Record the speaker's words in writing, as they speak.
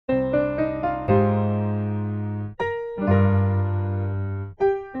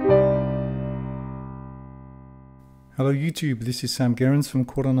Hello YouTube, this is Sam Gerrans from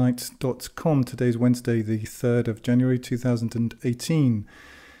Quranite.com. Today is Wednesday the 3rd of January 2018.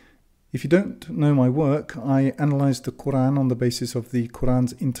 If you don't know my work, I analyze the Quran on the basis of the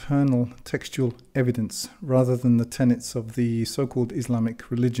Quran's internal textual evidence rather than the tenets of the so-called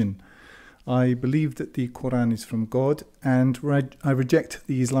Islamic religion. I believe that the Quran is from God, and I reject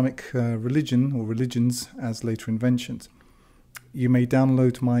the Islamic religion or religions as later inventions. You may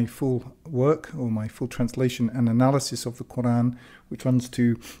download my full work or my full translation and analysis of the Quran, which runs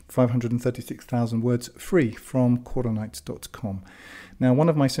to 536,000 words free from Quranite.com. Now, one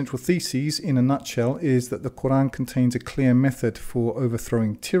of my central theses in a nutshell is that the Quran contains a clear method for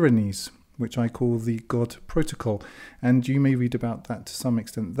overthrowing tyrannies, which I call the God protocol, and you may read about that to some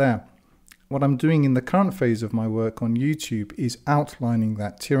extent there. What I'm doing in the current phase of my work on YouTube is outlining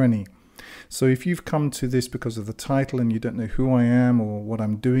that tyranny. So if you've come to this because of the title and you don't know who I am or what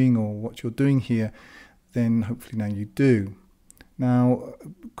I'm doing or what you're doing here, then hopefully now you do. Now,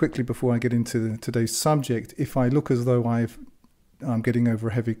 quickly before I get into today's subject, if I look as though I'm getting over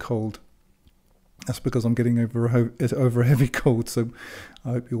a heavy cold, that's because I'm getting over a heavy cold, so I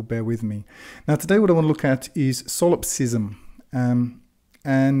hope you'll bear with me. Now today what I want to look at is solipsism,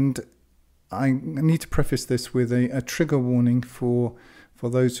 and I need to preface this with a trigger warning for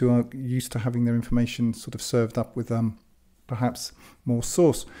those who are used to having their information sort of served up with perhaps more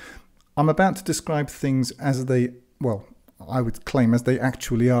source. I'm about to describe things as they, well, I would claim as they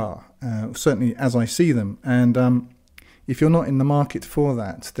actually are, certainly as I see them. And if you're not in the market for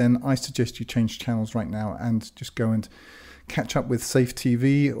that, then I suggest you change channels right now and just go and catch up with Safe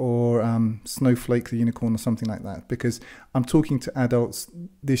TV or Snowflake the Unicorn or something like that, because I'm talking to adults.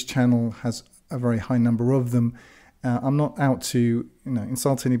 This channel has a very high number of them. I'm not out to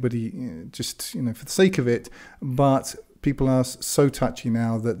insult anybody just for the sake of it, but people are so touchy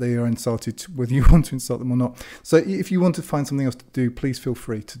now that they are insulted whether you want to insult them or not. So if you want to find something else to do, please feel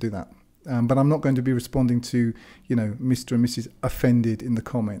free to do that. But I'm not going to be responding to Mr. and Mrs. Offended in the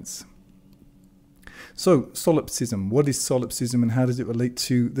comments. So solipsism, what is solipsism and how does it relate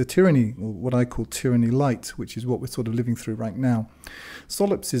to the tyranny, or what I call tyranny light, which is what we're sort of living through right now?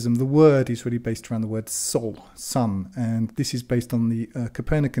 Solipsism, the word is really based around the word sol, sun, and this is based on the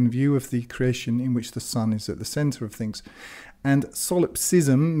Copernican view of the creation in which the sun is at the center of things. And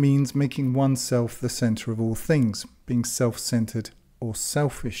solipsism means making oneself the center of all things, being self-centered or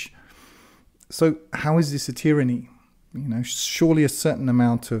selfish. So how is this a tyranny? Surely a certain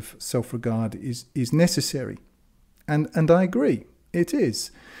amount of self-regard is necessary. And I agree, it is.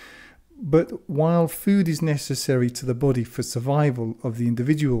 But while food is necessary to the body for survival of the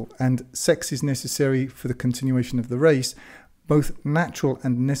individual and sex is necessary for the continuation of the race, both natural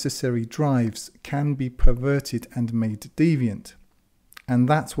and necessary drives can be perverted and made deviant. And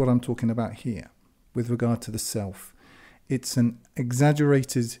that's what I'm talking about here with regard to the self. It's an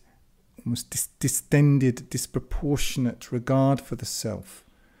exaggerated, almost distended, disproportionate regard for the self,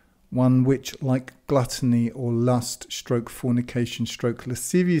 one which, like gluttony or lust, stroke fornication, stroke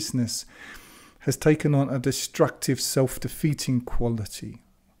lasciviousness, has taken on a destructive, self-defeating quality,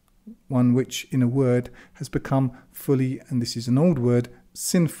 one which, in a word, has become fully, and this is an old word,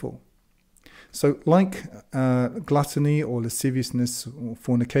 sinful. So like gluttony or lasciviousness or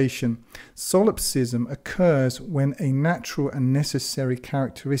fornication, solipsism occurs when a natural and necessary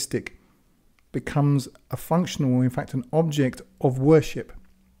characteristic becomes a functional, or in fact an object of worship,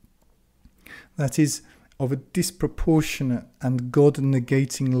 that is, of a disproportionate and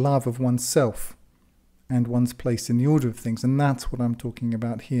God-negating love of oneself and one's place in the order of things. And that's what I'm talking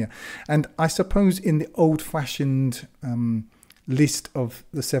about here. And I suppose in the old-fashioned list of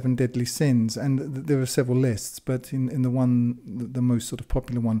the 7 deadly sins, and there are several lists, but in the most sort of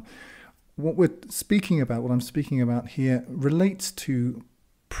popular one, what I'm speaking about here relates to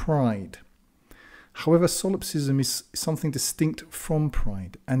pride. However, solipsism is something distinct from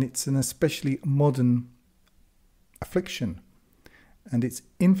pride, and it's an especially modern affliction, and its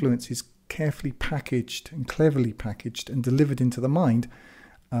influence is carefully packaged and cleverly packaged and delivered into the mind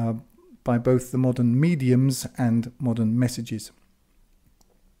by both the modern mediums and modern messages.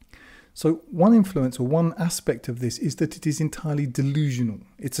 So one influence or one aspect of this is that it is entirely delusional.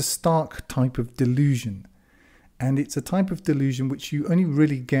 It's a stark type of delusion, and it's a type of delusion which you only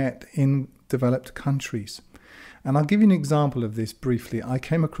really get in developed countries. And I'll give you an example of this briefly. I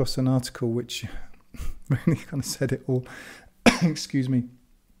came across an article which really kind of said it all, excuse me,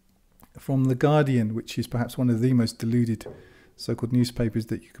 from The Guardian, which is perhaps one of the most deluded so-called newspapers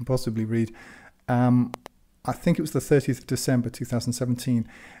that you can possibly read. I think it was the 30th of December 2017.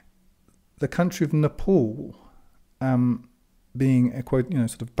 The country of Nepal being a quote,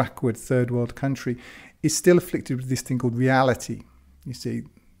 sort of backward third world country, is still afflicted with this thing called reality. You see,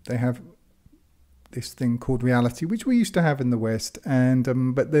 they have this thing called reality, which we used to have in the West, and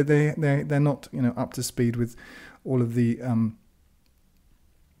but they're not up to speed with all of the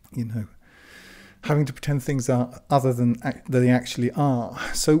having to pretend things are other than they actually are.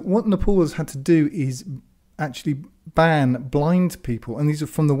 So what Nepal has had to do is actually ban blind people, and these are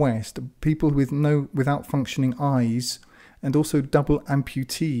from the West, people without functioning eyes, and also double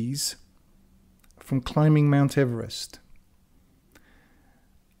amputees, from climbing Mount Everest.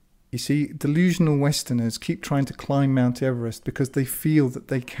 You see, delusional Westerners keep trying to climb Mount Everest because they feel that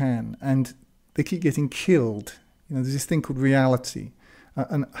they can, and they keep getting killed. There's this thing called reality,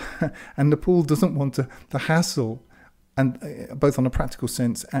 and Nepal doesn't want the hassle, and both on a practical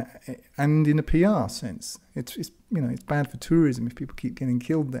sense and in a PR sense. It's bad for tourism if people keep getting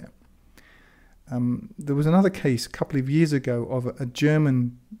killed there. There was another case a couple of years ago of a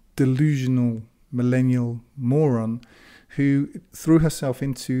German delusional millennial moron who threw herself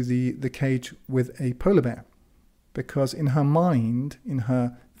into the cage with a polar bear, because in her mind,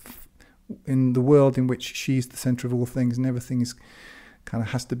 in the world in which she's the center of all things and everything is kind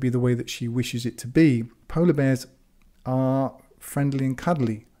of has to be the way that she wishes it to be, polar bears are friendly and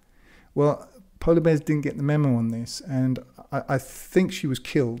cuddly. Well, polar bears didn't get the memo on this, and I think she was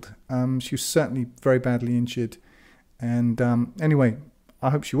killed. She was certainly very badly injured, and anyway, I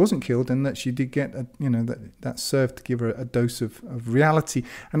hope she wasn't killed, and that she did get that served to give her a dose of reality.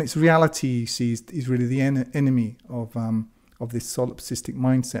 And it's reality sees is really the enemy of this solipsistic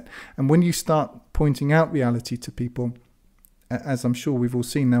mindset. And when you start pointing out reality to people, as I'm sure we've all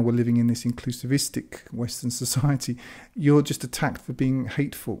seen now, we're living in this inclusivistic Western society, you're just attacked for being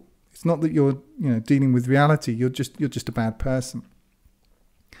hateful. It's not that you're dealing with reality, you're just a bad person.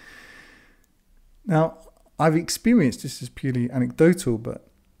 Now, I've experienced, this is purely anecdotal, but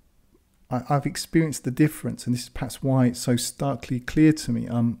I've experienced the difference, and this is perhaps why it's so starkly clear to me.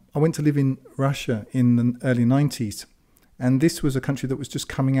 I went to live in Russia in the early 90s, and this was a country that was just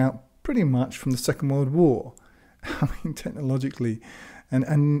coming out pretty much from the Second World War. I mean, technologically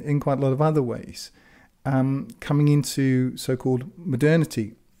and in quite a lot of other ways, coming into so-called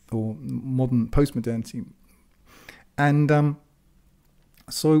modernity or modern post-modernity. And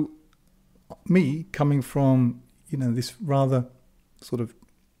so me coming from, this rather sort of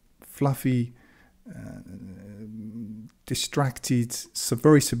fluffy, distracted,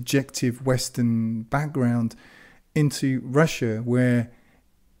 very subjective Western background into Russia, where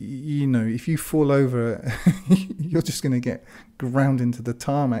if you fall over, you're just going to get ground into the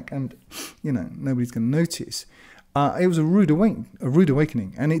tarmac, and nobody's going to notice. It was a rude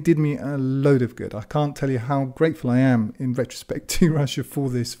awakening, and it did me a load of good. I can't tell you how grateful I am in retrospect to Russia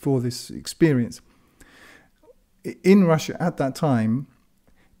for this experience. In Russia at that time,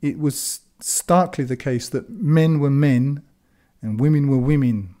 it was starkly the case that men were men and women were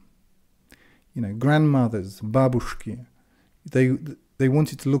women. Grandmothers, babushki, they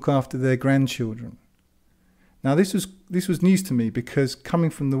wanted to look after their grandchildren. Now, this was news to me, because coming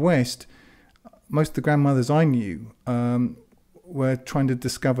from the West, most of the grandmothers I knew were trying to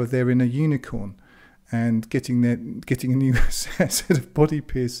discover their inner unicorn and getting a new set of body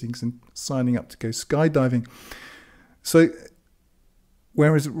piercings and signing up to go skydiving. So,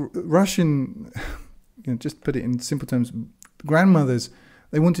 whereas Russian, just put it in simple terms, grandmothers,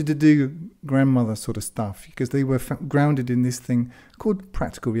 they wanted to do grandmother sort of stuff because they were grounded in this thing called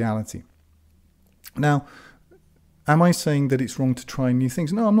practical reality. Now, am I saying that it's wrong to try new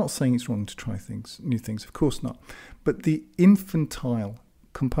things? No, I'm not saying it's wrong to try new things, of course not. But the infantile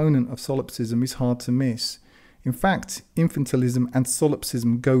component of solipsism is hard to miss. In fact, infantilism and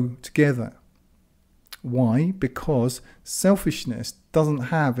solipsism go together. Why? Because selfishness doesn't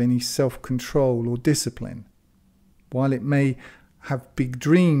have any self-control or discipline. While it may have big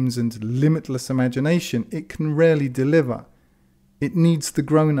dreams and limitless imagination, it can rarely deliver. It needs the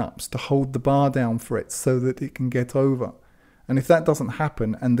grown-ups to hold the bar down for it so that it can get over. And if that doesn't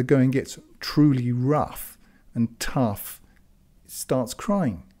happen and the going gets truly rough and tough, it starts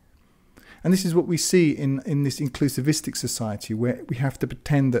crying. And this is what we see in this inclusivistic society, where we have to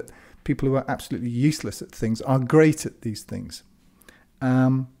pretend that people who are absolutely useless at things are great at these things.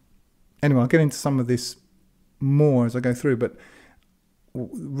 Anyway, I'll get into some of this more as I go through, but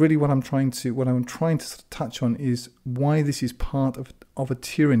really what I'm trying to sort of touch on is why this is part of a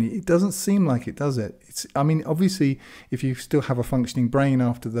tyranny. It doesn't seem like it, does it? Obviously, if you still have a functioning brain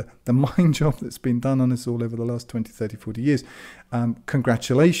after the mind job that's been done on us all over the last 20, 30, 40 years,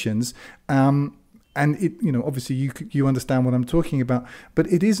 congratulations. And it, obviously you understand what I'm talking about, but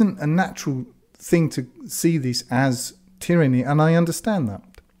it isn't a natural thing to see this as tyranny, and I understand that.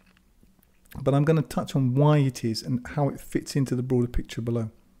 But I'm going to touch on why it is and how it fits into the broader picture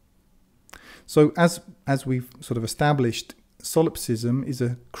below. So as we've sort of established, solipsism is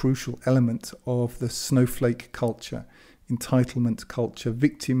a crucial element of the snowflake culture, entitlement culture,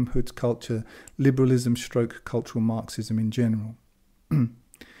 victimhood culture, liberalism stroke cultural Marxism in general.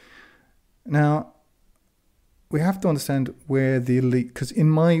 Now, we have to understand where the elite, because in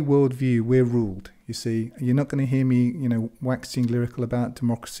my worldview, we're ruled, you see. You're not going to hear me, waxing lyrical about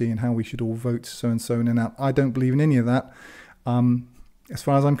democracy and how we should all vote so-and-so in and out. I don't believe in any of that. As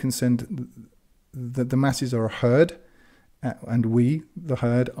far as I'm concerned, the masses are a herd, and we, the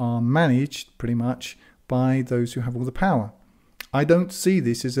herd, are managed pretty much by those who have all the power. I don't see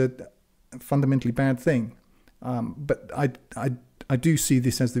this as a fundamentally bad thing, but I do see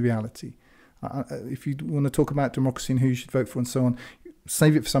this as the reality. If you want to talk about democracy and who you should vote for and so on,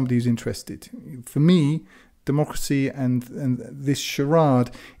 save it for somebody who's interested. For me, democracy and this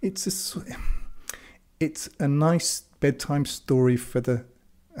charade, it's a nice bedtime story for the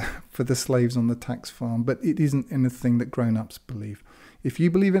slaves on the tax farm, but it isn't anything that grown-ups believe. If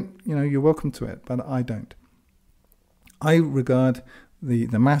you believe it, you're welcome to it, but I don't. I regard the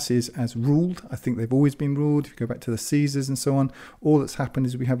masses as ruled. I think they've always been ruled. If you go back to the Caesars and so on, all that's happened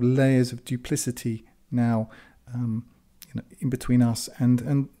is we have layers of duplicity now in between us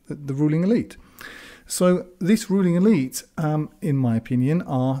and the ruling elite. So this ruling elite, in my opinion,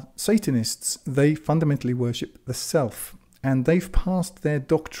 are Satanists. They fundamentally worship the self, and they've passed their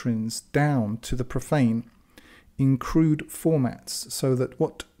doctrines down to the profane in crude formats, so that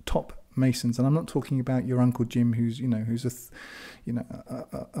what top Masons, and I'm not talking about your Uncle Jim who's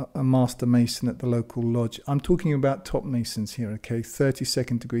a master Mason at the local lodge. I'm talking about top Masons here, okay?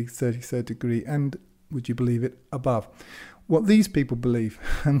 32nd degree, 33rd degree, and would you believe it, above. What these people believe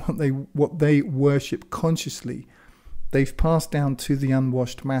and what they worship consciously, they've passed down to the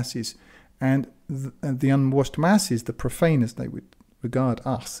unwashed masses, and the unwashed masses, the profane as they would regard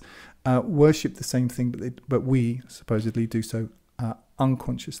us, worship the same thing, but we supposedly do so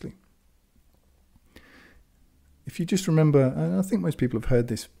unconsciously. If you just remember, and I think most people have heard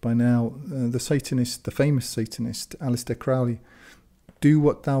this by now, the famous Satanist, Aleister Crowley, do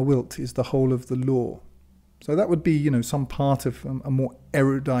what thou wilt is the whole of the law. So that would be, some part of a more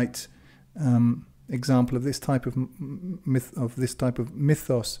erudite example of this type of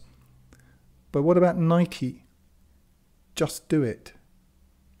mythos. But what about Nike? Just do it.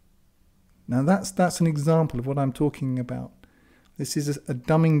 Now that's an example of what I'm talking about. This is a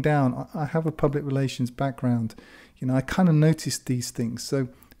dumbing down. I have a public relations background. I kind of noticed these things. So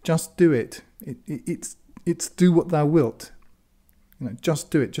just do it. It's do what thou wilt.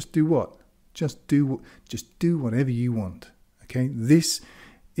 Just do it. Just do what? Just do whatever you want. Okay. This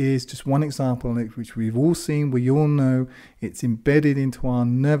is just one example which we've all seen. We all know it's embedded into our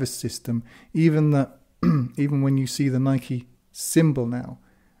nervous system. Even when you see the Nike symbol now,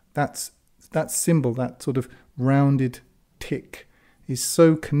 that symbol, that sort of rounded tick, is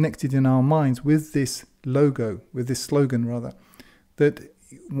so connected in our minds with this logo, with this slogan rather, that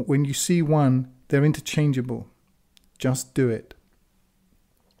when you see one, they're interchangeable. Just do it.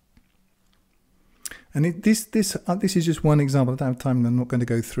 And this is just one example. I don't have time. I'm not going to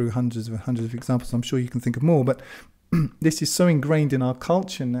go through hundreds of examples. I'm sure you can think of more. But this is so ingrained in our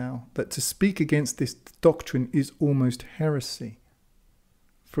culture now that to speak against this doctrine is almost heresy.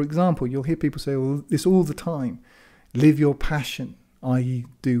 For example, you'll hear people say this all the time. Live your passion, i.e.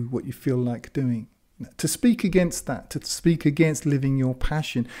 do what you feel like doing. To speak against that, to speak against living your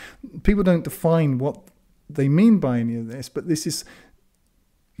passion, people don't define what they mean by any of this, but this is,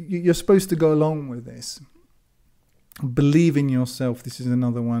 you're supposed to go along with this. Believe in yourself. This is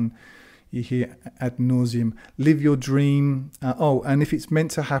another one you hear ad nauseum. Live your dream. And if it's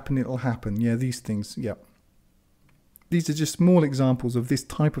meant to happen, it'll happen. Yeah, these things. Yeah. These are just small examples of this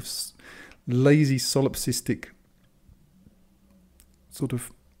type of lazy solipsistic sort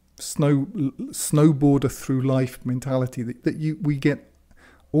of snowboarder through life mentality that we get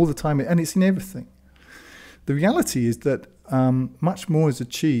all the time, and it's in everything. The reality is that much more is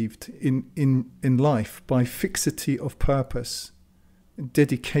achieved in life by fixity of purpose,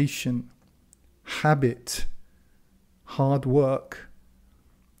 dedication, habit, hard work,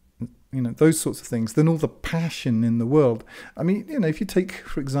 those sorts of things, than all the passion in the world. I mean, if you take,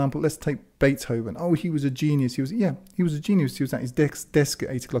 for example, let's take Beethoven. Oh, he was a genius. He was a genius. He was at his desk at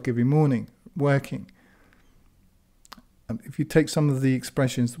 8 o'clock every morning, working. If you take some of the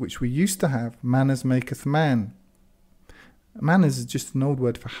expressions which we used to have, manners maketh man. Manners is just an old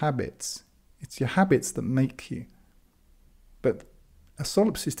word for habits. It's your habits that make you. But a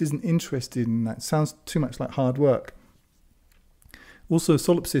solipsist isn't interested in that. It sounds too much like hard work. Also,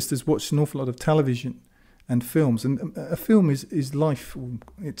 solipsist has watched an awful lot of television and films, and a film is life.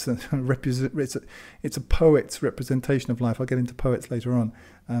 It's a it's a poet's representation of life. I'll get into poets later on,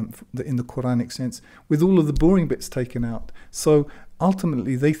 in the Quranic sense, with all of the boring bits taken out. So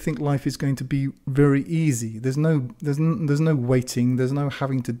ultimately, they think life is going to be very easy. There's no waiting. There's no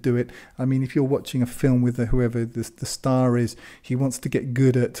having to do it. I mean, if you're watching a film with whoever the star is, he wants to get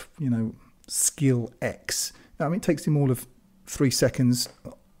good at skill X. I mean, it takes him all of 3 seconds.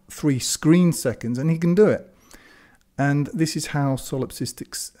 3 screen seconds, and he can do it. And this is how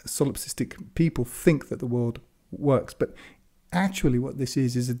solipsistic people think that the world works. But actually what this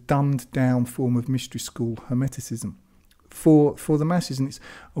is a dumbed down form of mystery school hermeticism for the masses, and it's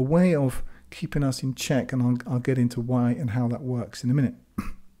a way of keeping us in check, and I'll get into why and how that works in a minute.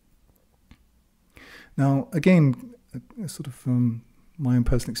 Now, again, sort of from my own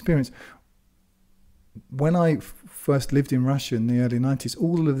personal experience, when I first lived in Russia in the early 90s,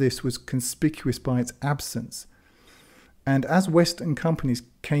 all of this was conspicuous by its absence. And as Western companies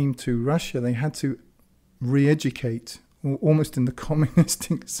came to Russia, they had to re-educate, almost in the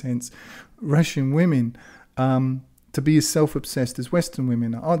communistic sense, Russian women to be as self-obsessed as Western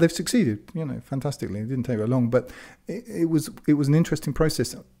women are. Oh, they've succeeded, fantastically. It didn't take very long, but it was an interesting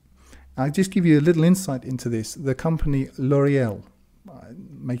process. I'll just give you a little insight into this. The company L'Oreal,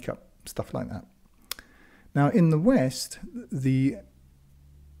 makeup, stuff like that. Now, in the West, the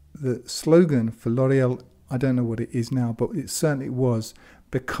slogan for L'Oreal, I don't know what it is now, but it certainly was,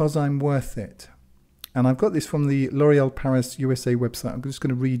 because I'm worth it. And I've got this from the L'Oreal Paris USA website. I'm just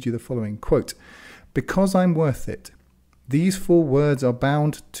going to read you the following quote. Because I'm worth it. These 4 words are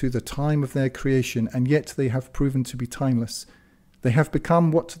bound to the time of their creation, and yet they have proven to be timeless. They have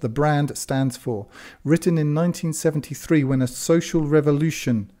become what the brand stands for. Written in 1973, when a social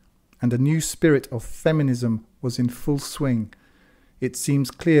revolution and a new spirit of feminism was in full swing, it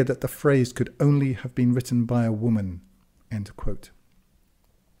seems clear that the phrase could only have been written by a woman. End quote.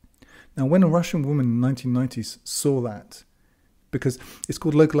 Now, when a Russian woman in the 1990s saw that, because it's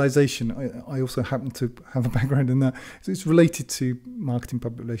called localization, I also happen to have a background in that. So it's related to marketing,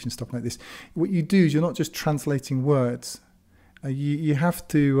 public relations, stuff like this. What you do is you're not just translating words. You have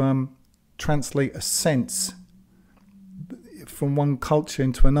to translate a sense from one culture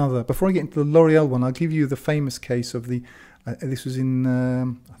into another. Before I get into the L'Oreal one, I'll give you the famous case of this was in,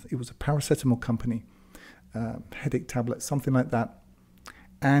 it was a paracetamol company, headache tablet, something like that.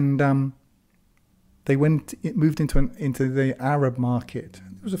 And it moved into the Arab market.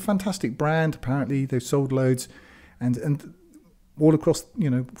 It was a fantastic brand, apparently. They sold loads. And all across,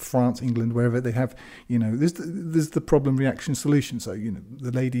 France, England, wherever they have, there's the problem, reaction, solution. So,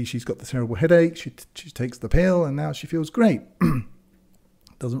 the lady, she's got the terrible headache, she takes the pill, and now she feels great.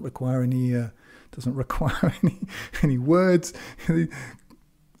 Doesn't require any words.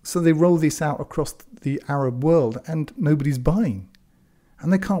 So they roll this out across the Arab world, and nobody's buying,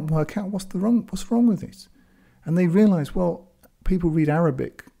 and they can't work out what's wrong with this. And they realize, well, people read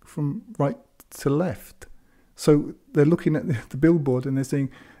Arabic from right to left. So they're looking at the billboard and they're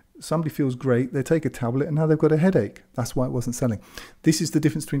saying, somebody feels great, they take a tablet, and now they've got a headache. That's why it wasn't selling. This is the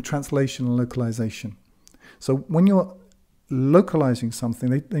difference between translation and localization. So when you're localizing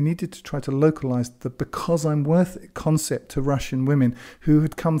something, they needed to try to localize the because I'm worth it concept to Russian women who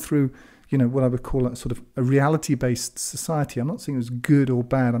had come through, what I would call a sort of a reality-based society. I'm not saying it was good or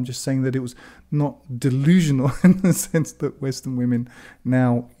bad. I'm just saying that it was not delusional in the sense that Western women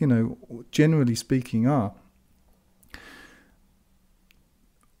now, generally speaking, are.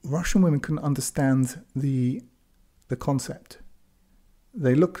 Russian women couldn't understand the concept.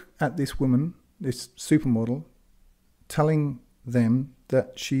 They look at this woman, this supermodel, telling them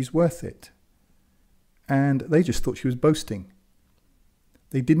that she's worth it. And they just thought she was boasting.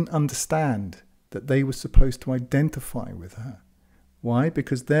 They didn't understand that they were supposed to identify with her. Why?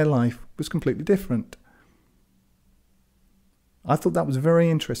 Because their life was completely different. I thought that was very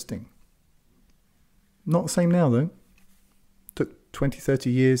interesting. Not the same now, though. Took 20, 30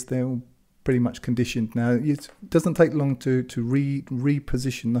 years. They're all pretty much conditioned now. It doesn't take long to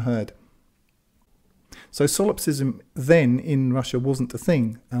reposition the herd. So solipsism then in Russia wasn't a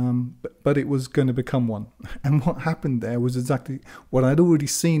thing, but it was going to become one. And what happened there was exactly what I'd already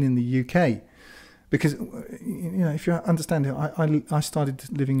seen in the UK. Because, if you understand it, I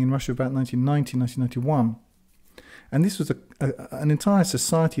started living in Russia about 1990, 1991. And this was an entire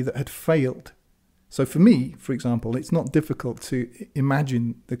society that had failed. So for me, for example, it's not difficult to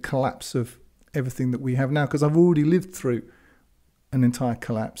imagine the collapse of everything that we have now, because I've already lived through an entire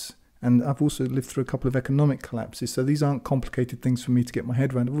collapse. And I've also lived through a couple of economic collapses. So these aren't complicated things for me to get my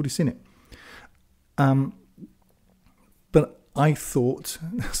head around. I've already seen it. But I thought,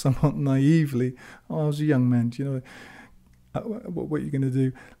 somewhat naively, I was a young man, what are you going to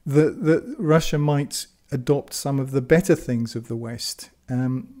do? That Russia might adopt some of the better things of the West.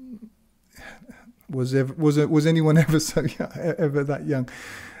 Was anyone ever ever that young?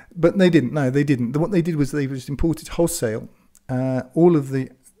 But they didn't. No, they didn't. What they did was they just imported wholesale all of the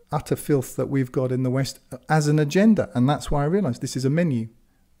utter filth that we've got in the West as an agenda, and that's why I realised this is a menu.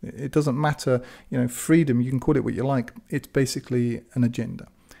 It doesn't matter, freedom. You can call it what you like. It's basically an agenda.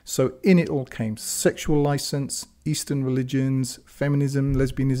 So in it all came sexual license, Eastern religions, feminism,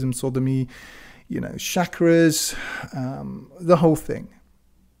 lesbianism, sodomy, chakras, the whole thing.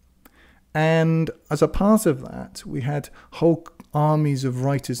 And as a part of that, we had whole armies of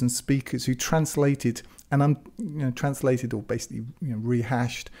writers and speakers who translated, and translated or basically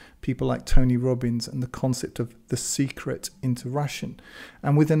rehashed people like Tony Robbins and the concept of the secret into Russian.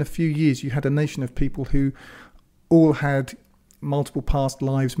 And within a few years, you had a nation of people who all had multiple past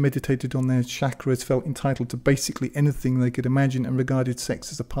lives, meditated on their chakras, felt entitled to basically anything they could imagine, and regarded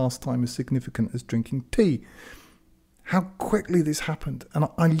sex as a pastime as significant as drinking tea. How quickly this happened. And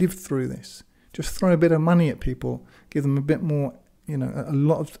I lived through this. Just throw a bit of money at people, give them a bit more, a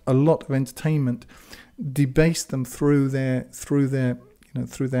lot of entertainment, debase them through their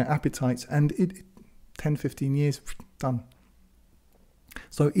appetites, and 10, 15 years done.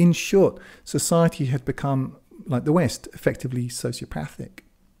 So in short, society had become, like the West, effectively sociopathic.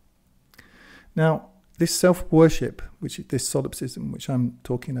 Now, this self-worship, this solipsism, which I'm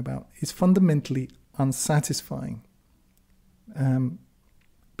talking about, is fundamentally unsatisfying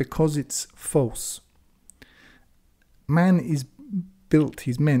because it's false. Man is built,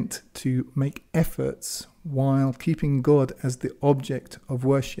 he's meant to make efforts while keeping God as the object of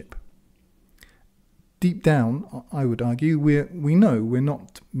worship. Deep down, I would argue, we know we're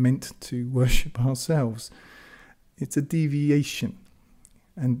not meant to worship ourselves. It's a deviation.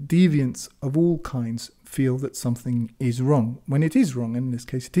 And deviants of all kinds feel that something is wrong, when it is wrong, and in this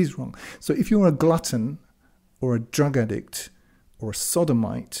case it is wrong. So if you're a glutton, or a drug addict, or a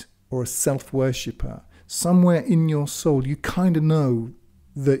sodomite, or a self-worshipper, somewhere in your soul you kind of know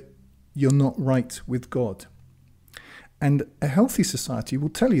that you're not right with God. And a healthy society will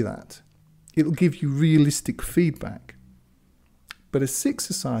tell you that. It'll give you realistic feedback. But a sick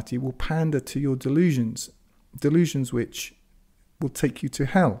society will pander to your delusions which will take you to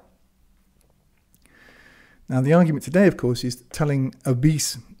hell. Now, the argument today, of course, is telling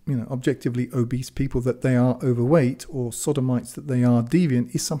obese, objectively obese people that they are overweight, or sodomites that they are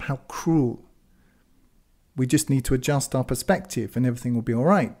deviant, is somehow cruel. We just need to adjust our perspective and everything will be all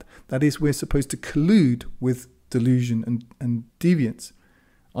right. That is, we're supposed to collude with delusion and deviance,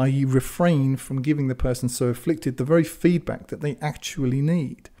 i.e. refrain from giving the person so afflicted the very feedback that they actually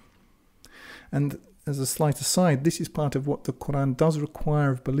need. And as a slight aside, this is part of what the Quran does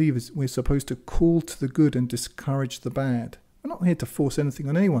require of believers. We're supposed to call to the good and discourage the bad. We're not here to force anything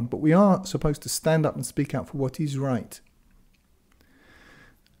on anyone, but we are supposed to stand up and speak out for what is right.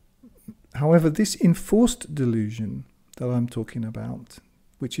 However, this enforced delusion that I'm talking about,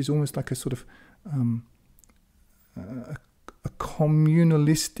 which is almost like a sort of a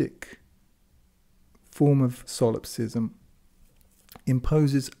communalistic form of solipsism,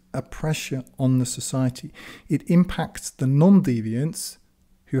 imposes a pressure on the society. It impacts the non-deviants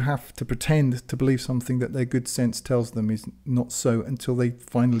who have to pretend to believe something that their good sense tells them is not so until they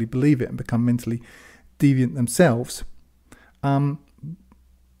finally believe it and become mentally deviant themselves.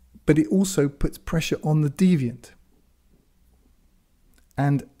 But it also puts pressure on the deviant.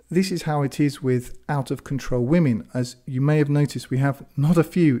 And this is how it is with out-of-control women. As you may have noticed, we have not a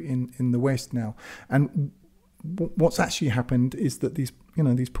few in the West now. And what's actually happened is that these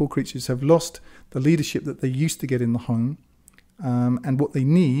poor creatures have lost the leadership that they used to get in the home. And what they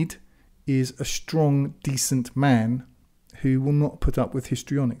need is a strong, decent man who will not put up with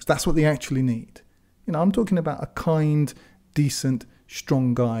histrionics. That's what they actually need. I'm talking about a kind, decent,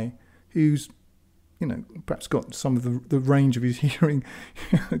 strong guy who's, perhaps got some of the range of his hearing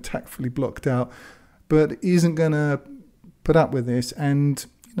tactfully blocked out, but isn't going to put up with this, and,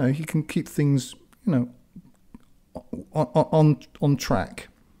 he can keep things, on track.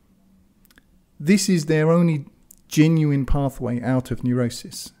 This is their only genuine pathway out of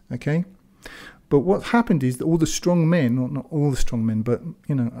neurosis, okay? But what happened is that all the strong men, or not all the strong men, but,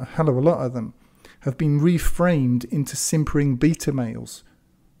 a hell of a lot of them, have been reframed into simpering beta males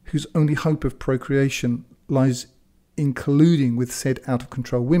whose only hope of procreation lies in colluding with said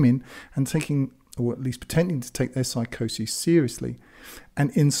out-of-control women and taking, or at least pretending to take, their psychosis seriously. And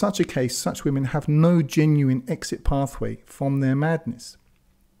in such a case, such women have no genuine exit pathway from their madness.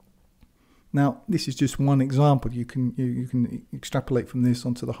 Now, this is just one example. You can extrapolate from this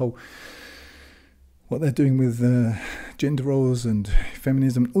onto the whole, what they're doing with gender roles and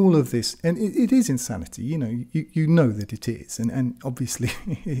feminism, all of this. And it is insanity, you know that it is. And obviously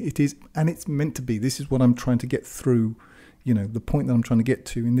it is, and it's meant to be. This is what I'm trying to get through, the point that I'm trying to get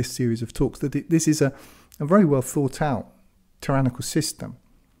to in this series of talks, that this is a very well thought out tyrannical system.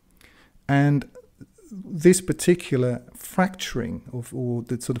 And this particular fracturing or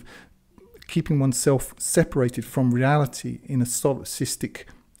the sort of keeping oneself separated from reality in a solipsistic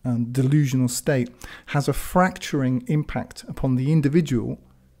delusional state has a fracturing impact upon the individual,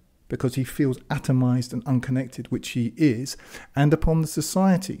 because he feels atomized and unconnected, which he is, and upon the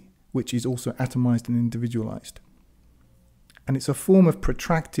society, which is also atomized and individualized. And it's in a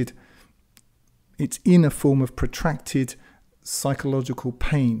form of protracted psychological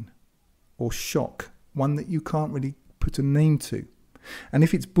pain or shock, one that you can't really put a name to. And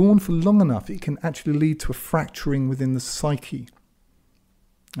if it's borne for long enough, it can actually lead to a fracturing within the psyche.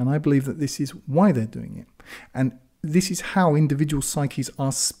 And I believe that this is why they're doing it. And this is how individual psyches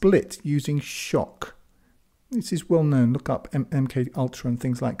are split, using shock. This is well known. Look up MK Ultra and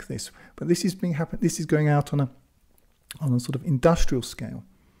things like this. But this is going out on a sort of industrial scale.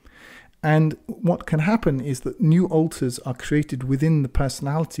 And what can happen is that new alters are created within the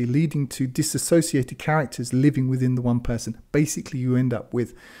personality, leading to disassociated characters living within the one person. Basically, you end up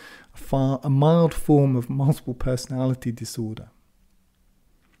with a mild form of multiple personality disorder.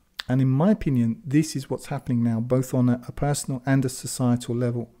 And in my opinion, this is what's happening now, both on a personal and a societal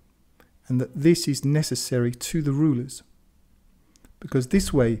level. And that this is necessary to the rulers. Because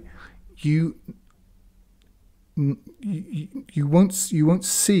this way, you won't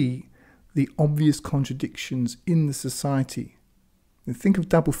see the obvious contradictions in the society. And think of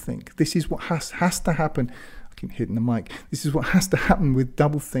doublethink. This is what has to happen. I keep hitting the mic. This is what has to happen with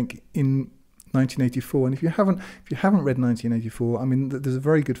doublethink in 1984. And if you haven't read 1984, I mean, there's a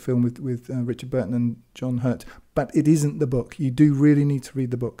very good film with Richard Burton and John Hurt, but it isn't the book. You do really need to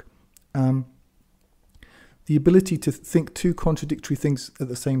read the book. The ability to think two contradictory things at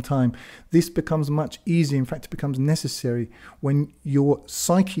the same time, this becomes much easier. In fact, it becomes necessary when your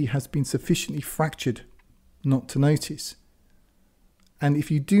psyche has been sufficiently fractured not to notice. And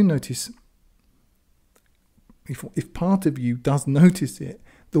if you do notice, if part of you does notice it,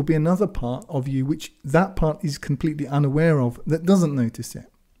 there'll be another part of you which that part is completely unaware of, that doesn't notice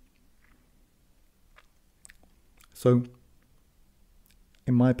it. So,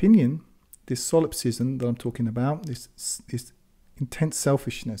 in my opinion, this solipsism that I'm talking about, this intense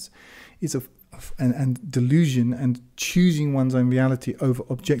selfishness, and delusion and choosing one's own reality over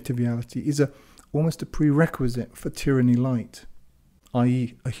objective reality is almost a prerequisite for Tyranny Lite,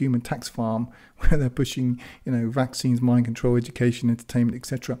 i.e. a human tax farm where they're pushing, vaccines, mind control, education, entertainment,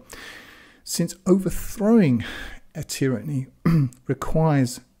 etc. Since overthrowing a tyranny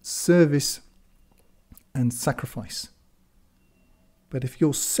requires service and sacrifice. But if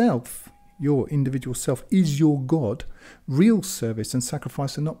your individual self is your God, real service and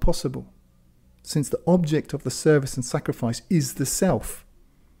sacrifice are not possible, since the object of the service and sacrifice is the self.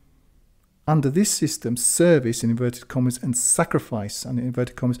 Under this system, service, in inverted commas, and sacrifice, in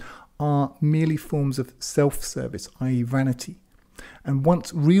inverted commas, are merely forms of self-service, i.e. vanity. And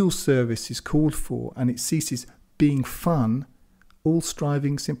once real service is called for and it ceases being fun, all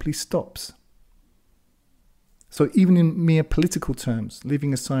striving simply stops. So even in mere political terms,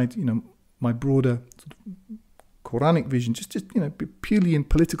 leaving aside, my broader sort of Quranic vision, just purely in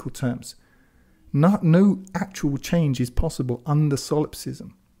political terms, no actual change is possible under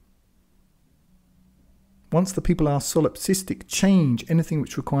solipsism. Once the people are solipsistic, change, anything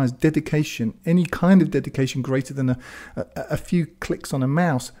which requires dedication, any kind of dedication greater than a few clicks on a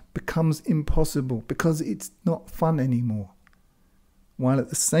mouse, becomes impossible because it's not fun anymore. While at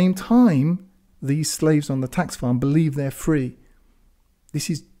the same time, these slaves on the tax farm believe they're free. This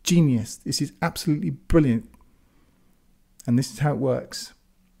is genius. This is absolutely brilliant. And this is how it works.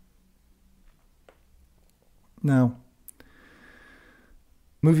 Now,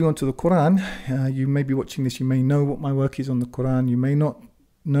 moving on to the Quran, you may be watching this, you may know what my work is on the Quran, you may not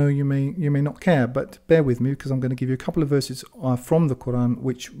know, you may not care, but bear with me because I'm going to give you a couple of verses from the Quran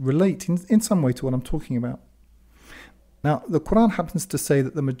which relate in some way to what I'm talking about. Now, the Quran happens to say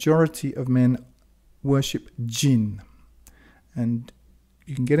that the majority of men worship jinn, and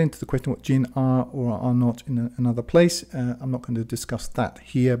you can get into the question what jinn are or are not in another place. I'm not going to discuss that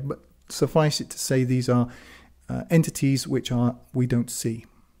here, but suffice it to say these are entities which we don't see.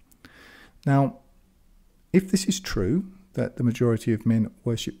 Now, if this is true, that the majority of men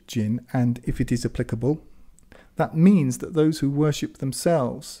worship jinn, and if it is applicable, that means that those who worship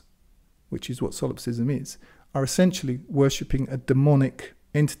themselves which is what solipsism is, are essentially worshipping a demonic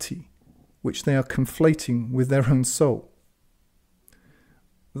entity, which they are conflating with their own soul.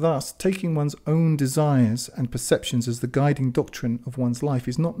 Thus, taking one's own desires and perceptions as the guiding doctrine of one's life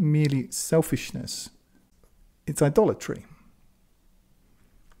is not merely selfishness, it's idolatry.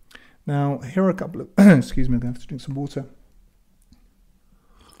 Now, here are a couple of... excuse me, I'm going to have to drink some water.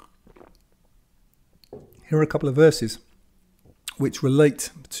 Here are a couple of verses which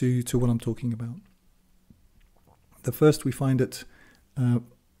relate to what I'm talking about. The first we find at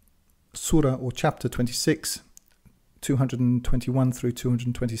Surah or chapter 26, 221 through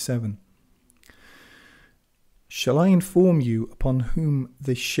 227. Shall I inform you upon whom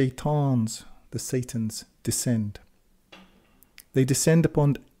the shaitans, the Satans, descend? They descend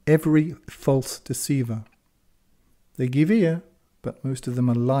upon every false deceiver. They give ear, but most of them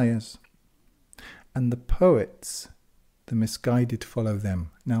are liars. And the poets, the misguided, follow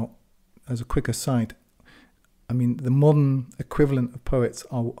them. Now, as a quick aside, I mean, the modern equivalent of poets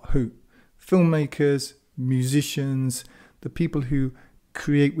are who? Filmmakers, musicians, the people who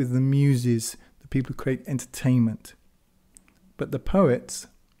create with the muses, the people who create entertainment. But the poets,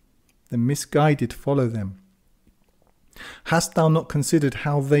 the misguided, follow them. Hast thou not considered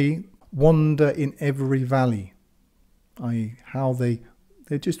how they wander in every valley? I.e., how they're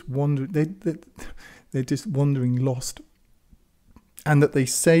just wandering, they're just wandering lost, and that they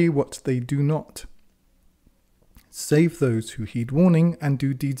say what they do not. Save those who heed warning and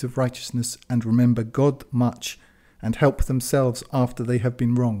do deeds of righteousness and remember God much and help themselves after they have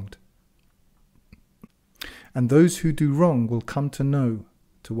been wronged. And those who do wrong will come to know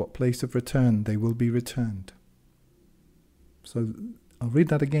to what place of return they will be returned. So I'll read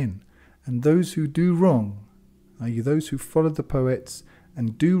that again. And those who do wrong, i.e. those who follow the poets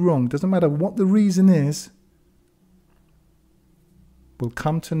and do wrong, doesn't matter what the reason is, will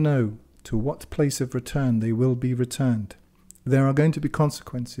come to know to what place of return they will be returned. There are going to be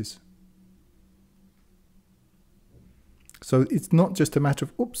consequences. So it's not just a matter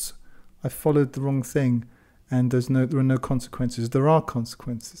of, oops, I followed the wrong thing and there are no consequences. There are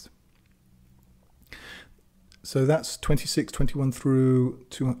consequences. So that's 26, 21 through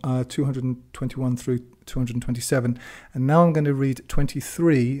 221 through 227. And now I'm going to read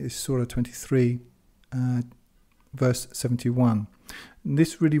 23, is Surah 23, verse 71. And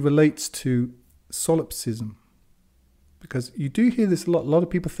this really relates to solipsism, because you do hear this a lot. A lot of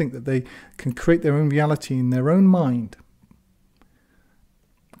people think that they can create their own reality in their own mind.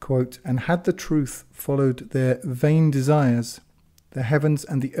 Quote, and had the truth followed their vain desires, the heavens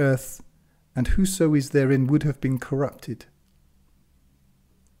and the earth, and whoso is therein would have been corrupted.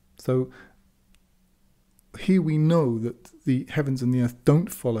 So here we know that the heavens and the earth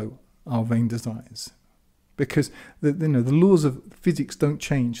don't follow our vain desires, because the laws of physics don't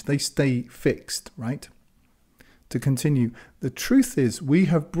change. They stay fixed, right? To continue, the truth is we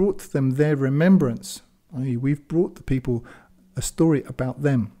have brought them their remembrance, i.e. we've brought the people a story about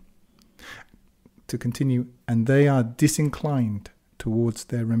them. To continue, and they are disinclined towards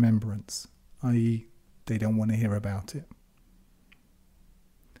their remembrance, i.e. they don't want to hear about it.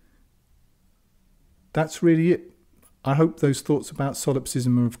 That's really it. I hope those thoughts about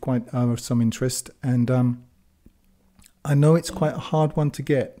solipsism are of some interest, and I know it's quite a hard one to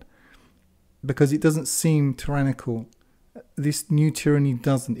get because it doesn't seem tyrannical. This new tyranny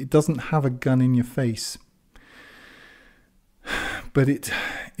doesn't. It doesn't have a gun in your face, but it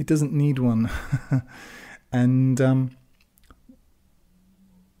doesn't need one. And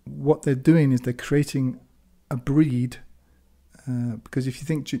what they're doing is they're creating a breed. Because if you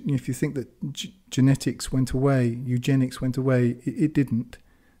think that genetics went away, eugenics went away, it didn't.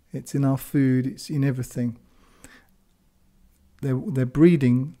 It's in our food. It's in everything. They're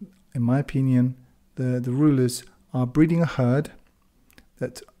breeding, in my opinion, the rulers are breeding a herd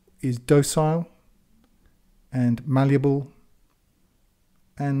that is docile and malleable,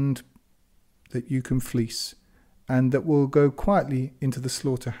 and that you can fleece, and that will go quietly into the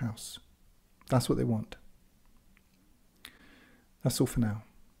slaughterhouse. That's what they want. That's all for now.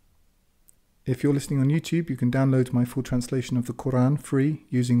 If you're listening on YouTube, you can download my full translation of the Quran free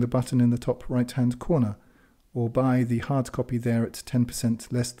using the button in the top right-hand corner, or buy the hard copy there at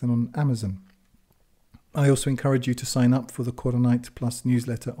 10% less than on Amazon. I also encourage you to sign up for the Quranite Plus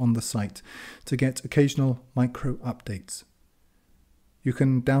newsletter on the site to get occasional micro updates. You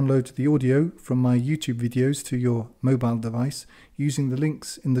can download the audio from my YouTube videos to your mobile device using the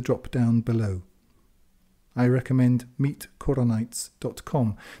links in the drop down below. I recommend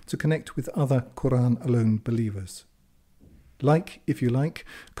meetquranites.com to connect with other Quran-alone believers. Like if you like,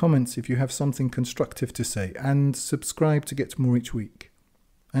 comments if you have something constructive to say, and subscribe to get more each week.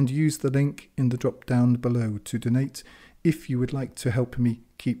 and use the link in the drop down below to donate if you would like to help me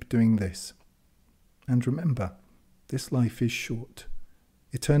keep doing this. And remember, this life is short.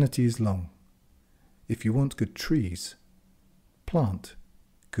 Eternity is long. If you want good trees, plant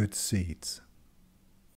good seeds.